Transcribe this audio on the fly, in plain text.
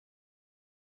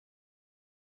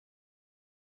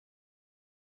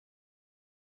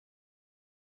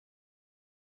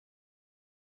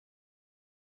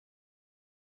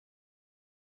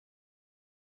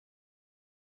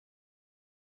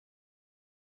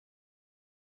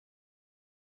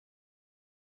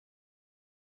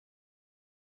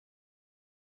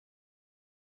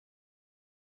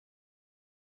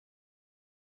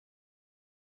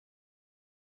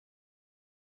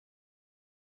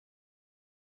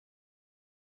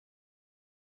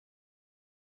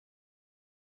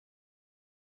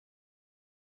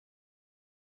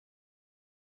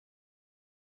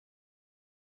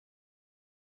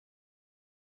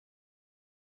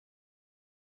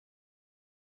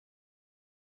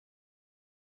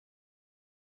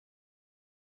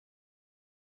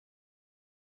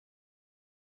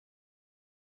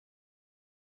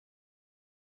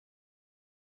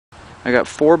I got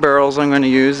 4 barrels I'm going to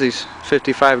use, these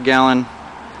 55-gallon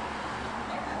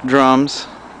drums.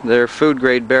 They're food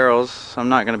grade barrels, so I'm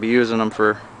not going to be using them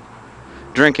for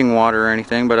drinking water or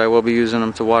anything, but I will be using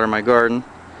them to water my garden.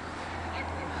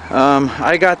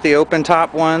 I got the open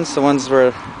top ones, the ones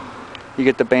where you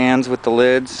get the bands with the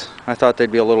lids. I thought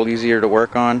they'd be a little easier to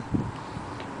work on.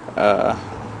 Let's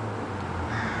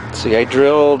see, I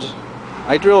drilled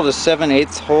a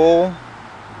 7/8 hole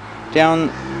down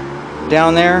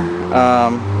there.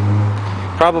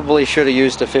 Probably should have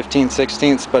used a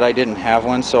 15/16, but I didn't have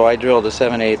one, so I drilled a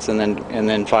 7/8 and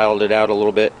then filed it out a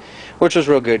little bit, which was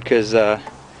real good because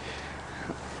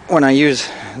when I use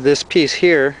this piece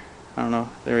here, I don't know,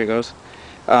 there he goes.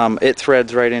 It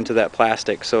threads right into that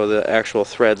plastic, so the actual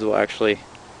threads will actually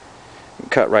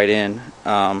cut right in.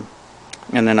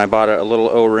 And then I bought a little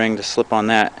O-ring to slip on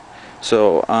that.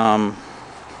 So I'm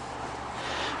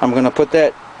going to put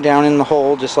that down in the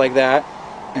hole just like that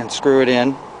and screw it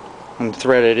in and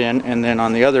thread it in, and then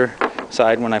on the other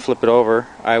side when I flip it over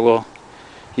I will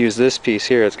use this piece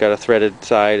here. It's got a threaded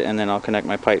side, and then I'll connect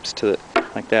my pipes to it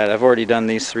like that. I've already done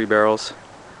these 3 barrels.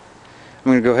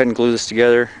 I'm going to go ahead and glue this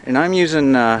together, and I'm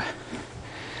using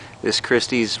this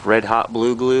Christie's Red Hot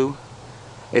Blue glue.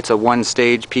 It's a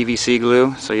 1-stage PVC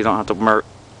glue, so you don't have to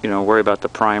worry about the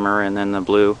primer and then the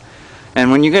blue. And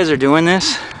when you guys are doing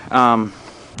this,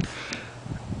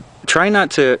 try not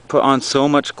to put on so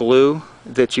much glue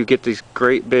that you get these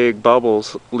great big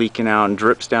bubbles leaking out and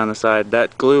drips down the side.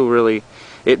 That glue really,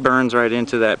 it burns right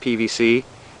into that PVC,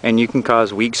 and you can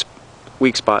cause weak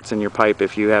spots in your pipe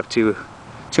if you have too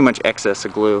much excess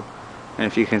of glue. And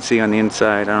if you can see on the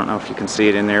inside, I don't know if you can see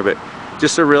it in there, but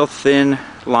just a real thin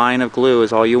line of glue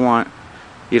is all you want.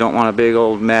 You don't want a big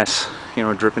old mess,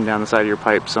 dripping down the side of your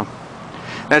pipe. So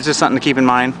that's just something to keep in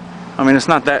mind. I mean, it's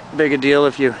not that big a deal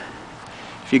if you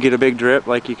get a big drip.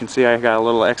 Like you can see, I got a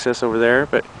little excess over there,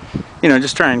 but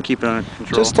just try and keep it under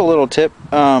control. Just a little tip.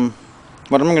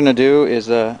 What I'm going to do is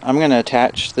I'm going to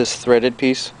attach this threaded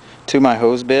piece to my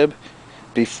hose bib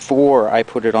before I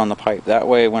put it on the pipe. That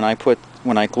way, when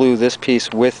I glue this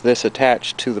piece with this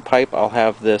attached to the pipe, I'll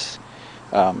have this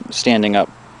standing up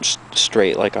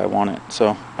straight like I want it.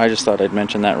 So I just thought I'd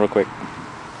mention that real quick.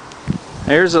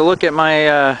 Here's a look at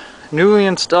my newly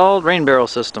installed rain barrel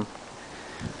system.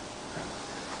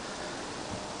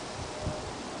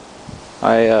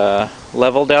 I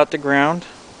leveled out the ground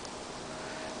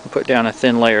and put down a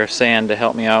thin layer of sand to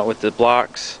help me out with the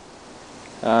blocks.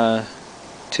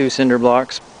 2 cinder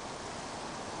blocks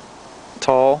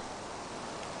tall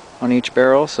on each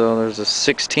barrel, so there's a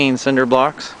 16 cinder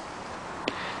blocks.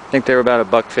 I think they were about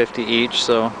 $1.50 each,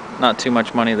 so not too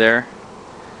much money there.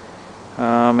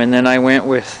 And then I went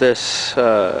with this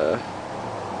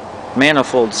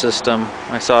manifold system.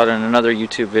 I saw it in another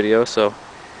YouTube video, so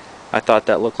I thought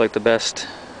that looked like the best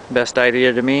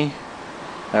idea to me.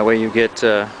 That way you get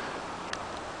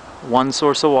one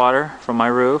source of water from my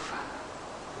roof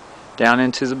down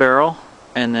into the barrel,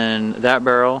 and then that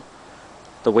barrel,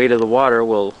 the weight of the water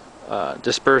will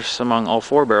disperse among all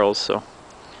 4 barrels. So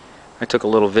I took a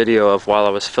little video of while I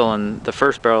was filling the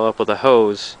first barrel up with a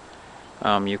hose.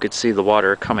 You could see the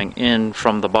water coming in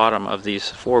from the bottom of these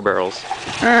 4 barrels.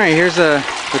 Alright, here's the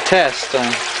test.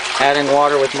 I'm adding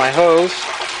water with my hose.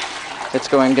 It's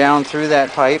going down through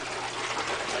that pipe,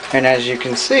 and as you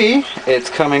can see, it's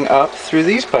coming up through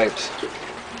these pipes.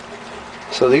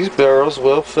 So these barrels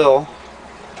will fill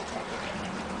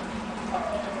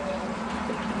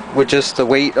with just the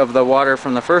weight of the water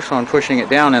from the first one pushing it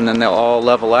down, and then they'll all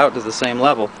level out to the same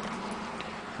level.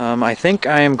 I think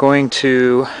I am going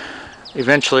to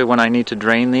eventually, when I need to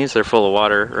drain these, they're full of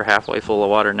water, or halfway full of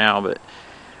water now, but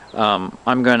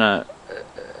I'm going to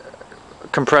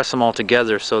compress them all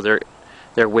together so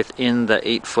they're within the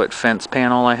 8-foot fence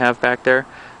panel I have back there,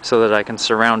 so that I can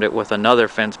surround it with another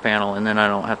fence panel, and then I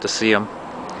don't have to see them.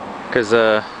 Because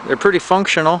they're pretty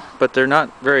functional, but they're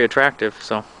not very attractive.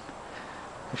 So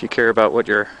if you care about what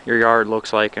your yard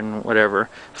looks like and whatever,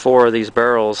 4 of these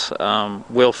barrels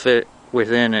will fit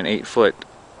within an 8-foot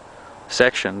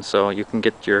section. So you can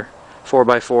get your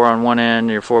 4x4 on one end,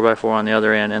 your 4x4 on the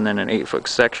other end, and then an 8-foot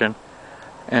section,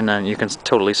 and then you can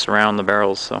totally surround the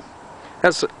barrels. So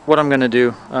that's what I'm going to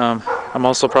do. I'm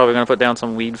also probably going to put down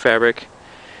some weed fabric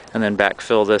and then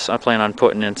backfill this. I plan on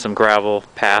putting in some gravel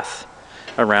path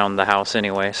around the house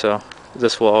anyway, so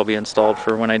this will all be installed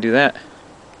for when I do that.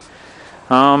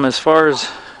 As far as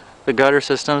the gutter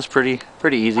system's pretty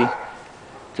easy.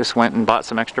 Just went and bought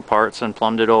some extra parts and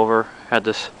plumbed it over. Had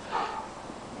this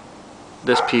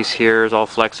piece here is all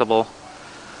flexible.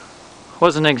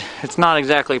 It's not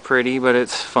exactly pretty, but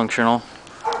it's functional.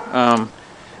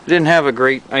 Didn't have a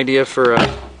great idea for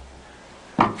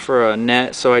for a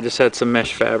net, so I just had some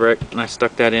mesh fabric and I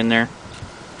stuck that in there.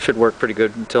 Should work pretty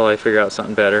good until I figure out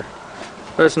something better.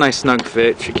 But it's a nice snug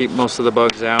fit, should keep most of the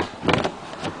bugs out.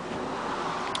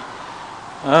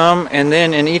 And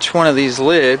then in each one of these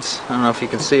lids, I don't know if you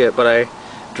can see it, but I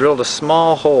drilled a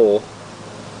small hole.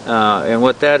 And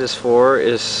what that is for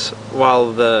is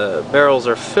while the barrels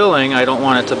are filling, I don't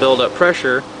want it to build up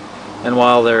pressure, and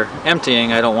while they're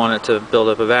emptying, I don't want it to build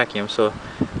up a vacuum. So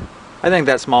I think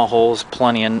that small hole is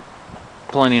plenty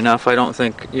enough. I don't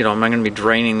think, you know, I'm going to be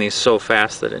draining these so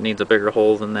fast that it needs a bigger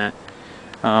hole than that.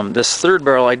 This third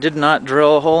barrel I did not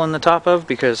drill a hole in the top of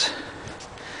because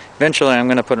eventually I'm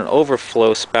going to put an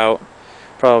overflow spout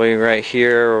probably right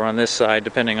here or on this side,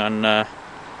 depending on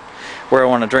where I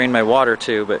want to drain my water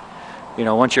to. But you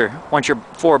know, once your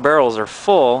 4 barrels are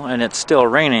full and it's still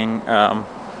raining,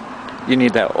 you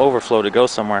need that overflow to go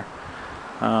somewhere.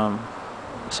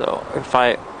 So if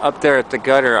up there at the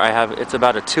gutter, it's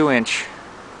about a 2-inch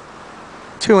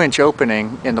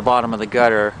opening in the bottom of the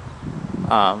gutter.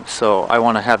 So I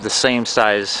want to have the same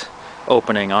size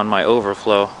opening on my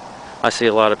overflow. I see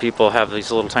a lot of people have these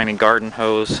little tiny garden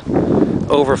hose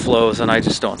overflows, and I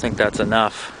just don't think that's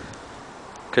enough.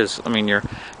 Because I mean, your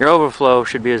overflow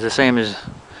should be the same as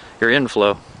your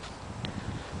inflow.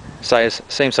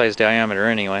 Same size diameter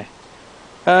anyway.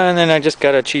 And then I just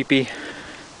got a cheapy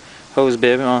hose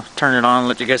bib, and I'll turn it on and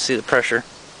let you guys see the pressure.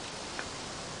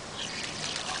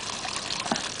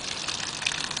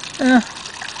 I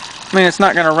mean, it's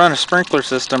not going to run a sprinkler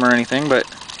system or anything, but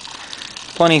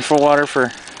plenty for water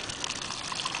for,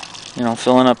 you know,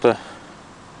 filling up a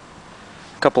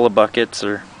couple of buckets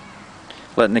or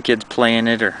letting the kids play in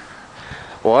it or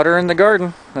water in the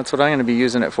garden. That's what I'm going to be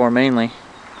using it for mainly,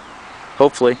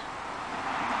 hopefully.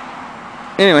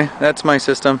 Anyway, that's my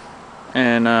system,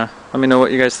 and let me know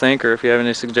what you guys think or if you have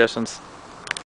any suggestions.